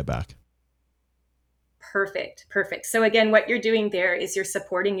when you get back. Perfect. So again, what you're doing there is you're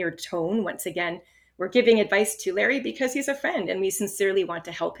supporting your tone. Once again, we're giving advice to Larry because he's a friend and we sincerely want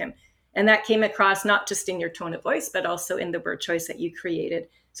to help him. And that came across not just in your tone of voice, but also in the word choice that you created.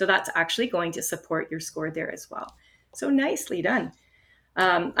 So that's actually going to support your score there as well. So nicely done.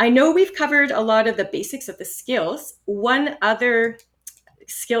 I know we've covered a lot of the basics of the skills. One other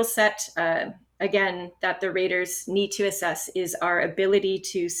skill set, again, that the raters need to assess is our ability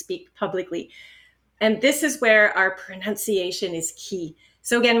to speak publicly. And this is where our pronunciation is key.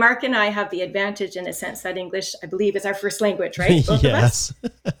 So again, Mark and I have the advantage in a sense that English, I believe, is our first language, right? Both yes,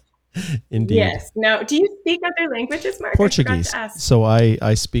 indeed. Yes. Now, do you speak other languages, Mark? Portuguese. So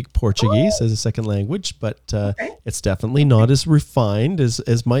I speak Portuguese as a second language, but it's definitely not as refined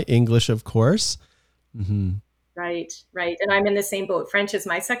as my English, of course. Mm-hmm. Right. And I'm in the same boat. French is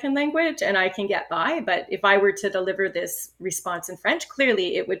my second language and I can get by. But if I were to deliver this response in French,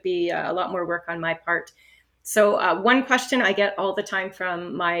 clearly it would be a lot more work on my part. So one question I get all the time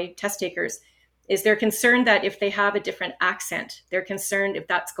from my test takers is they're concerned that if they have a different accent, they're concerned if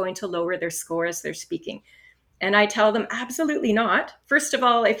that's going to lower their score as they're speaking. And I tell them absolutely not. First of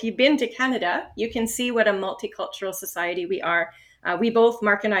all, if you've been to Canada, you can see what a multicultural society we are.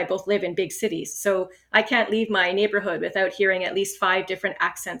 Mark and I both live in big cities. So I can't leave my neighborhood without hearing at least 5 different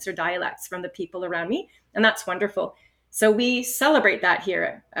accents or dialects from the people around me. And that's wonderful. So we celebrate that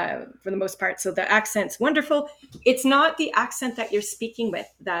here for the most part. So the accent's wonderful. It's not the accent that you're speaking with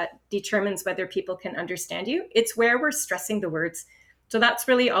that determines whether people can understand you. It's where we're stressing the words. So that's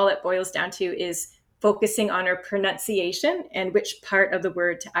really all it boils down to, is focusing on our pronunciation and which part of the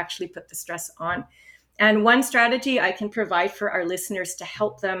word to actually put the stress on. And one strategy I can provide for our listeners to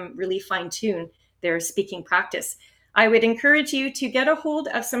help them really fine-tune their speaking practice, I would encourage you to get a hold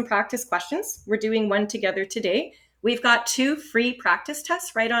of some practice questions. We're doing one together today. We've got 2 free practice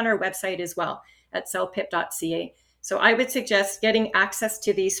tests right on our website as well at celpip.ca. So I would suggest getting access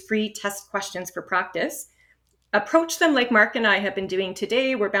to these free test questions for practice. Approach them like Mark and I have been doing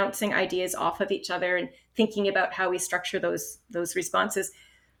today. We're bouncing ideas off of each other and thinking about how we structure those responses.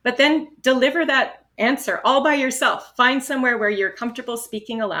 But then deliver that answer all by yourself. Find somewhere where you're comfortable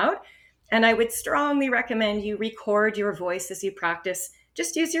speaking aloud. And I would strongly recommend you record your voice as you practice.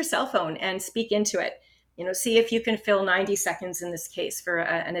 Just use your cell phone and speak into it. See if you can fill 90 seconds in this case for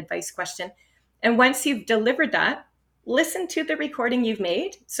an advice question. And once you've delivered that, listen to the recording you've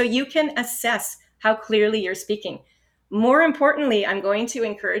made so you can assess how clearly you're speaking. More importantly, I'm going to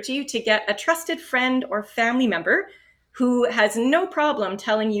encourage you to get a trusted friend or family member who has no problem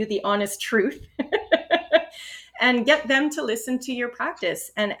telling you the honest truth and get them to listen to your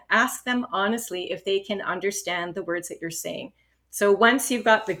practice and ask them honestly if they can understand the words that you're saying. So once you've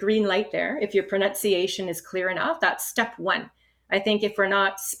got the green light there, if your pronunciation is clear enough, that's step 1. I think if we're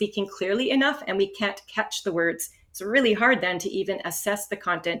not speaking clearly enough and we can't catch the words, it's really hard then to even assess the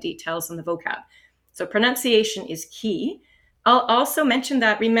content details and the vocab. So pronunciation is key. I'll also mention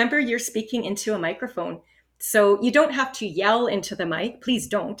that remember you're speaking into a microphone. So you don't have to yell into the mic, please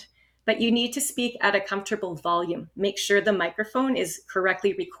don't, but you need to speak at a comfortable volume. Make sure the microphone is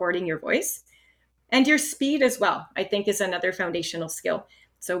correctly recording your voice. And your speed as well, I think, is another foundational skill.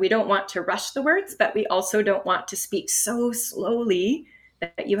 So we don't want to rush the words, but we also don't want to speak so slowly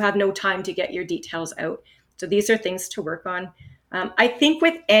that you have no time to get your details out. So these are things to work on. I think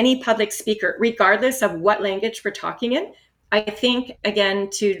with any public speaker, regardless of what language we're talking in, I think, again,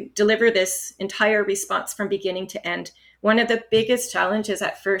 to deliver this entire response from beginning to end, one of the biggest challenges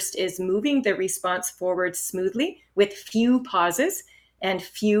at first is moving the response forward smoothly with few pauses and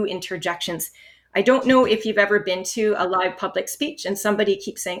few interjections. I don't know if you've ever been to a live public speech and somebody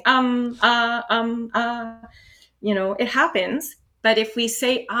keeps saying, it happens. But if we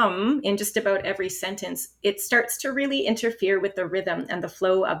say in just about every sentence, it starts to really interfere with the rhythm and the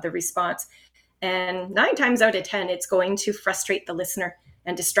flow of the response. And 9 times out of 10, it's going to frustrate the listener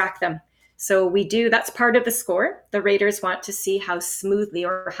and distract them. So that's part of the score. The raters want to see how smoothly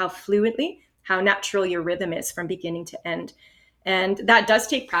or how fluently how natural your rhythm is from beginning to end. And that does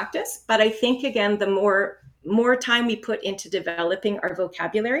take practice. But I think, again, the more time we put into developing our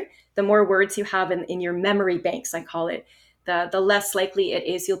vocabulary, the more words you have in your memory banks, I call it, the less likely it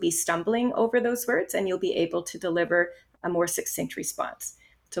is you'll be stumbling over those words, and you'll be able to deliver a more succinct response.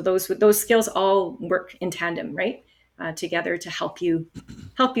 So those skills all work in tandem, right? Together to help you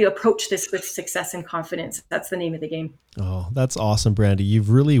approach this with success and confidence. That's the name of the game. Oh, that's awesome, Brandy.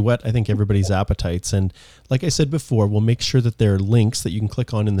 You've really whet, I think, everybody's appetites. And like I said before, we'll make sure that there are links that you can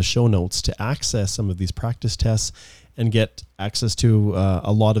click on in the show notes to access some of these practice tests and get access to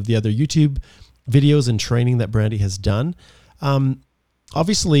a lot of the other YouTube videos and training that Brandy has done.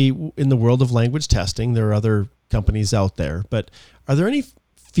 Obviously, in the world of language testing, there are other companies out there, but are there any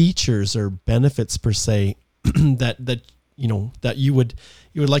features or benefits per se that you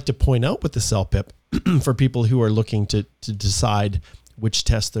would like to point out with the CELPIP for people who are looking to decide which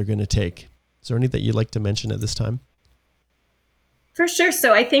test they're going to take? Is there any that you'd like to mention at this time? For sure.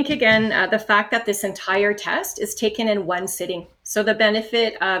 So I think, again, the fact that this entire test is taken in one sitting. So the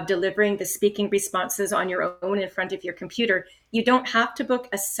benefit of delivering the speaking responses on your own in front of your computer, you don't have to book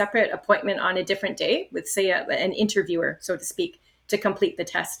a separate appointment on a different day with, say, an interviewer, so to speak, to complete the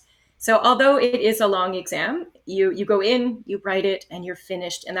test. So although it is a long exam, you go in, you write it, and you're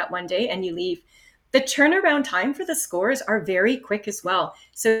finished in that one day, and you leave. The turnaround time for the scores are very quick as well.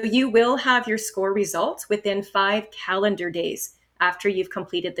 So you will have your score results within 5 calendar days after you've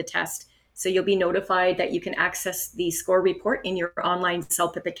completed the test. So you'll be notified that you can access the score report in your online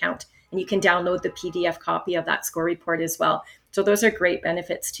CELPIP account, and you can download the PDF copy of that score report as well. So those are great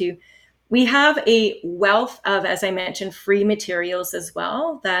benefits too. We have a wealth of, as I mentioned, free materials as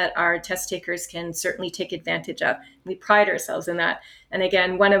well that our test takers can certainly take advantage of. We pride ourselves in that. And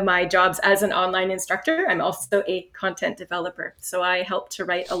again, one of my jobs as an online instructor, I'm also a content developer. So I help to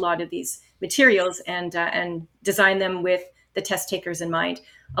write a lot of these materials and design them with the test takers in mind.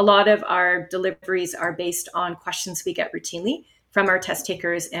 A lot of our deliveries are based on questions we get routinely from our test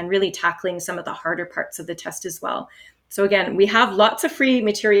takers and really tackling some of the harder parts of the test as well. So again, we have lots of free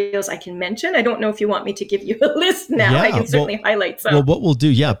materials I can mention. I don't know if you want me to give you a list now. I can certainly highlight some. Well, what we'll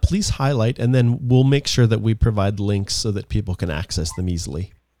do, please highlight, and then we'll make sure that we provide links so that people can access them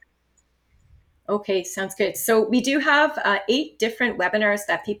easily. Okay, sounds good. So we do have 8 different webinars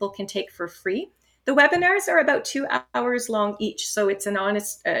that people can take for free. The webinars are about 2 hours long each. So it's an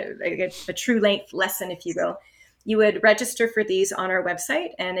honest, a true length lesson, if you will. You would register for these on our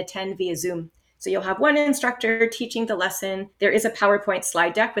website and attend via Zoom. So you'll have one instructor teaching the lesson. There is a PowerPoint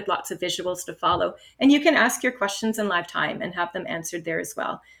slide deck with lots of visuals to follow. And you can ask your questions in live time and have them answered there as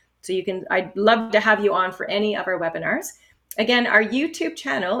well. So I'd love to have you on for any of our webinars. Again, our YouTube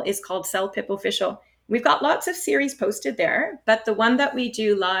channel is called CELPIP Official. We've got lots of series posted there, but the one that we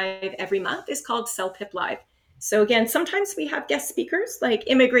do live every month is called CELPIP Live. So again, sometimes we have guest speakers like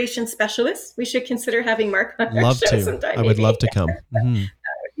immigration specialists. We should consider having Mark on our show sometime. I would love to come. Mm-hmm.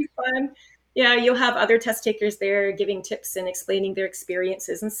 That would be fun. Yeah, you'll have other test takers there giving tips and explaining their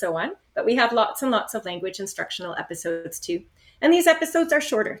experiences and so on. But we have lots and lots of language instructional episodes too. And these episodes are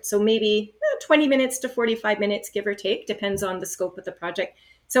shorter. So maybe 20 minutes to 45 minutes, give or take, depends on the scope of the project.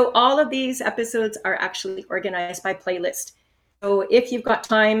 So all of these episodes are actually organized by playlist. So if you've got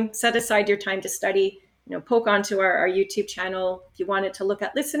time, set aside your time to study, poke onto our YouTube channel. If you wanted to look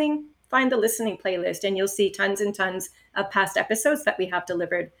at listening, find the listening playlist and you'll see tons and tons of past episodes that we have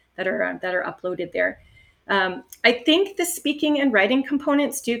delivered that are uploaded there. I think the speaking and writing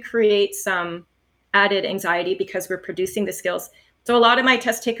components do create some added anxiety because we're producing the skills. So a lot of my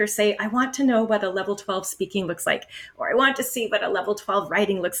test takers say, I want to know what a level 12 speaking looks like, or I want to see what a level 12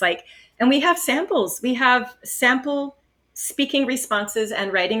 writing looks like. And we have samples. We have sample speaking responses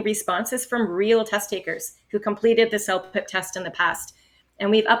and writing responses from real test takers who completed the CELPIP test in the past. And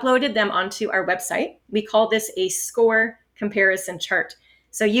we've uploaded them onto our website. We call this a score comparison chart.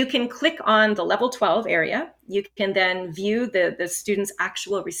 So you can click on the level 12 area. You can then view the student's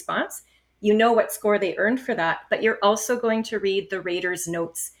actual response. You know what score they earned for that, but you're also going to read the raters'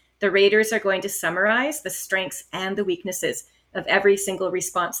 notes. The raters are going to summarize the strengths and the weaknesses of every single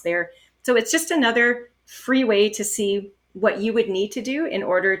response there. So it's just another free way to see what you would need to do in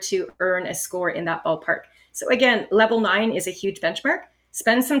order to earn a score in that ballpark. So again, level 9 is a huge benchmark.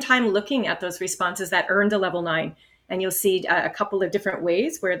 Spend some time looking at those responses that earned a level 9. And you'll see a couple of different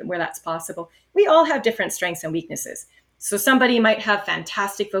ways where that's possible. We all have different strengths and weaknesses. So somebody might have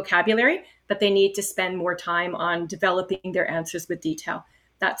fantastic vocabulary, but they need to spend more time on developing their answers with detail.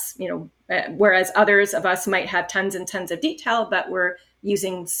 That's, whereas others of us might have tons and tons of detail, but we're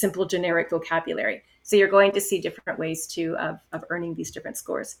using simple generic vocabulary. So you're going to see different ways too of earning these different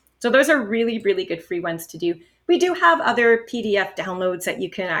scores. So those are really, really good free ones to do. We do have other PDF downloads that you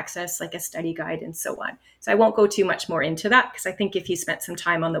can access, like a study guide and so on. So I won't go too much more into that, because I think if you spent some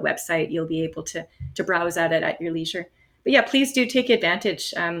time on the website, you'll be able to browse at it at your leisure. But yeah, please do take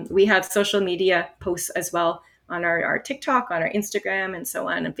advantage. We have social media posts as well on our TikTok, on our Instagram, and so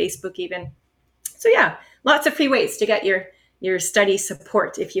on, and Facebook even. So yeah, lots of free ways to get your study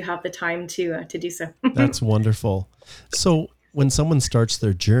support if you have the time to do so. That's wonderful. So when someone starts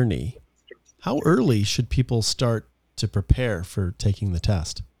their journey, how early should people start to prepare for taking the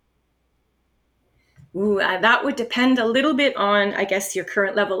test? That would depend a little bit on, I guess, your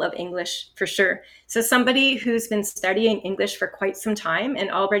current level of English, for sure. So somebody who's been studying English for quite some time and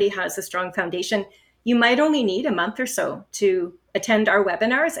already has a strong foundation, you might only need a month or so to attend our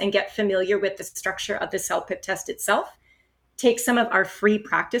webinars and get familiar with the structure of the CELPIP test itself. Take some of our free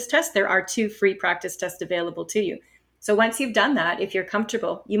practice tests. There are 2 free practice tests available to you. So once you've done that, if you're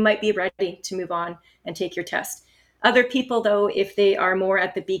comfortable, you might be ready to move on and take your test. Other people, though, if they are more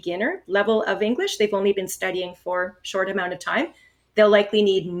at the beginner level of English, they've only been studying for a short amount of time, they'll likely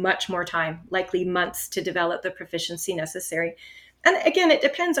need much more time, likely months, to develop the proficiency necessary. And again, it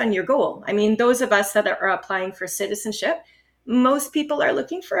depends on your goal. I mean, those of us that are applying for citizenship, most people are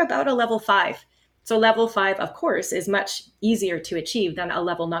looking for about a level 5. So level 5, of course, is much easier to achieve than a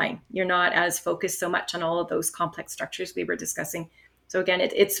level 9. You're not as focused so much on all of those complex structures we were discussing. So again,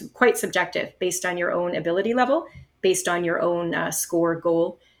 it's quite subjective based on your own ability level, based on your own score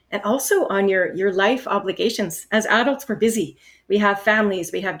goal, and also on your life obligations. As adults, we're busy. We have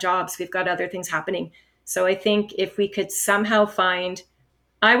families, we have jobs, we've got other things happening. So I think if we could somehow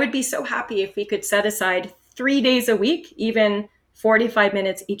I would be so happy if we could set aside 3 days a week, even 45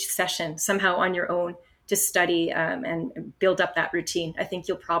 minutes each session, somehow on your own, to study and build up that routine. I think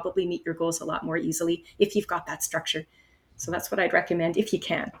you'll probably meet your goals a lot more easily if you've got that structure. So that's what I'd recommend if you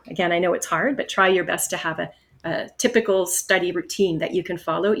can. Again, I know it's hard, but try your best to have a typical study routine that you can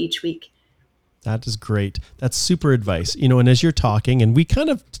follow each week. That is great. That's super advice. And as you're talking, and we kind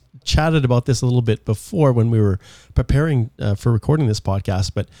of chatted about this a little bit before when we were preparing for recording this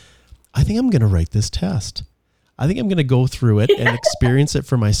podcast, but I think I'm going to write this test. I think I'm going to go through it and experience it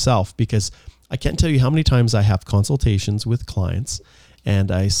for myself, because I can't tell you how many times I have consultations with clients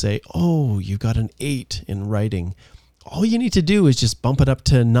and I say, oh, you got an 8 in writing. All you need to do is just bump it up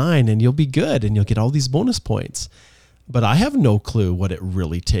to 9 and you'll be good and you'll get all these bonus points. But I have no clue what it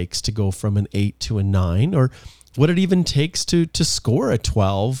really takes to go from an 8 to a 9, or what it even takes to score a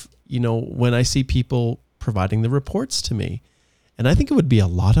 12, when I see people providing the reports to me. And I think it would be a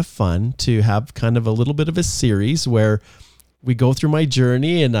lot of fun to have kind of a little bit of a series where we go through my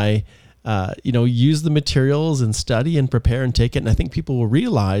journey and I, use the materials and study and prepare and take it. And I think people will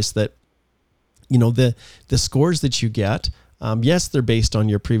realize that, the scores that you get, yes, they're based on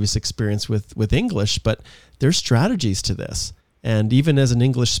your previous experience with English, but there's strategies to this. And even as an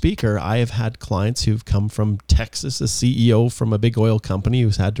English speaker, I have had clients who've come from Texas, a CEO from a big oil company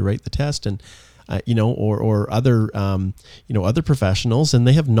who's had to write the test, and or other other professionals, and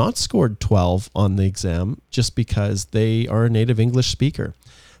they have not scored 12 on the exam just because they are a native English speaker.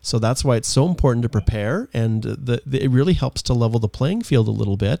 So that's why it's so important to prepare, and it really helps to level the playing field a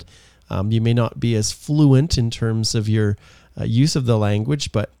little bit. You may not be as fluent in terms of your use of the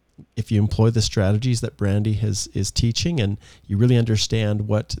language, but if you employ the strategies that Brandy is teaching, and you really understand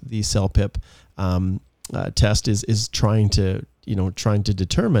what the CELPIP test is trying to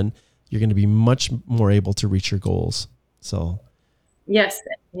determine, you're going to be much more able to reach your goals. So. Yes.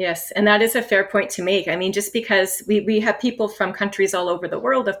 And that is a fair point to make. I mean, just because we have people from countries all over the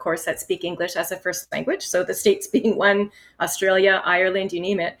world, of course, that speak English as a first language. So the States being one, Australia, Ireland, you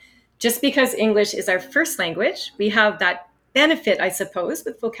name it. Just because English is our first language, we have that benefit, I suppose,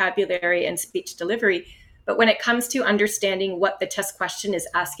 with vocabulary and speech delivery. But when it comes to understanding what the test question is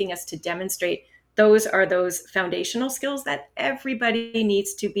asking us to demonstrate, those are those foundational skills that everybody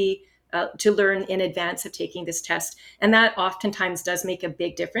needs to learn in advance of taking this test. And that oftentimes does make a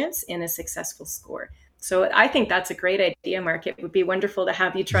big difference in a successful score. So I think that's a great idea, Mark. It would be wonderful to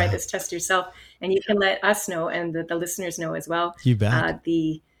have you try this test yourself, and you can let us know and the listeners know as well. You bet.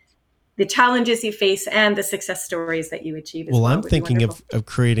 The challenges you face and the success stories that you achieve as well. Well, I'm thinking of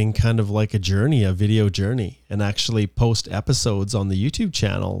creating kind of like a video journey, and actually post episodes on the YouTube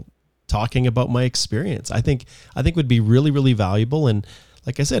channel talking about my experience. I think would be really, really valuable. And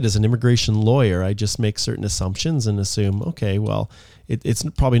like I said, as an immigration lawyer, I just make certain assumptions and assume, okay, well, it's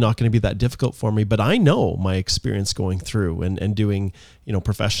probably not going to be that difficult for me, but I know my experience going through and doing,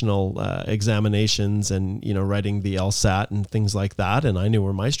 professional examinations and, writing the LSAT and things like that. And I knew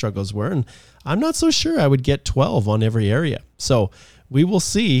where my struggles were, and I'm not so sure I would get 12 on every area. So we will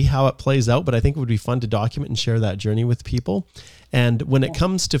see how it plays out, but I think it would be fun to document and share that journey with people. And when it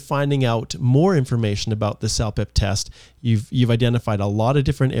comes to finding out more information about the CELPIP test, you've identified a lot of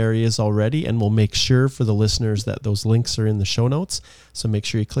different areas already, and we'll make sure for the listeners that those links are in the show notes. So make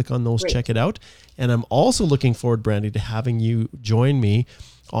sure you click on those, check it out. And I'm also looking forward, Brandy, to having you join me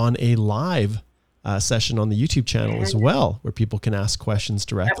on a live session on the YouTube channel as well, where people can ask questions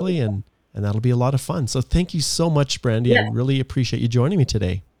directly, and that'll be a lot of fun. So thank you so much, Brandy. I really appreciate you joining me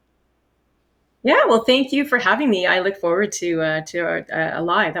today. Yeah, well, thank you for having me. I look forward to a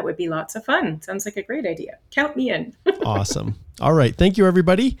live. That would be lots of fun. Sounds like a great idea. Count me in. Awesome. All right. Thank you,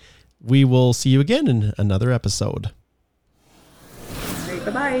 everybody. We will see you again in another episode.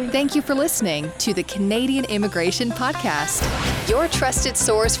 Bye-bye. Thank you for listening to the Canadian Immigration Podcast, your trusted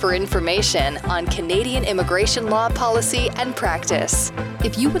source for information on Canadian immigration law policy and practice.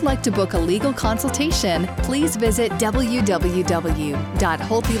 If you would like to book a legal consultation, please visit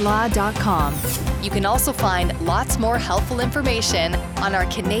www.holtbylaw.com. You can also find lots more helpful information on our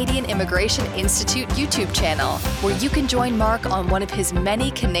Canadian Immigration Institute YouTube channel, where you can join Mark on one of his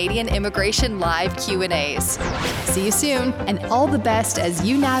many Canadian immigration live Q&As. See you soon, and all the best as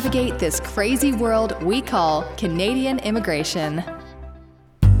you navigate this crazy world we call Canadian immigration.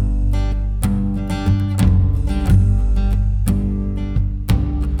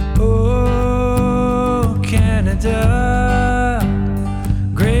 Oh, Canada,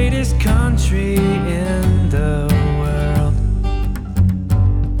 greatest country in the world.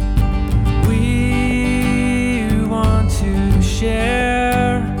 We want to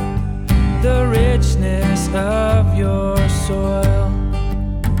share the richness of your soil.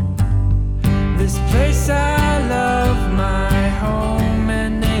 This place I love, my home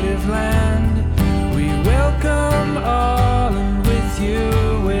and native land. We welcome all, and with you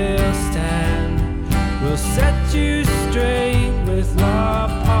we'll stand. We'll set you straight with law,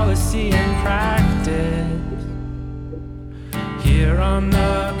 policy, and practice. Here on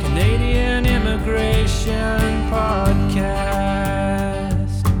the Canadian Immigration Podcast.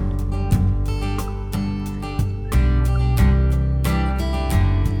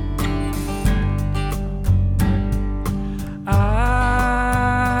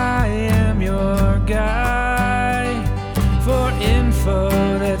 I am your guy for info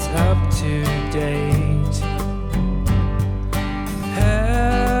that's up to date.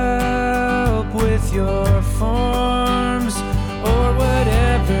 Help with your forms or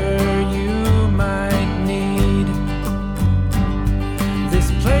whatever you might need.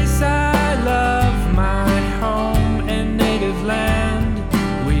 This place I love, my home and native land.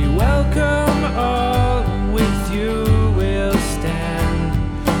 We welcome all, and with you we'll stand.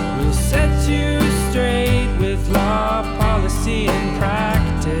 We'll set you straight with law, policy, and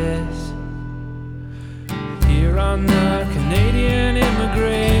practice. Here on the Canadian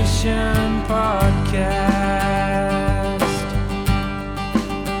Immigration Podcast.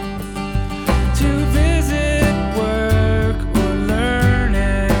 To visit, work, or learn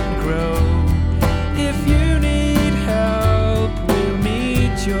and grow. If you need help, we'll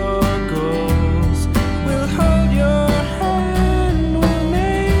meet your goals. We'll hold your hand, we'll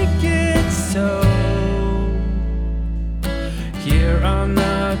make it so. Here on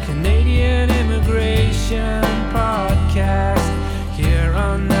the Canadian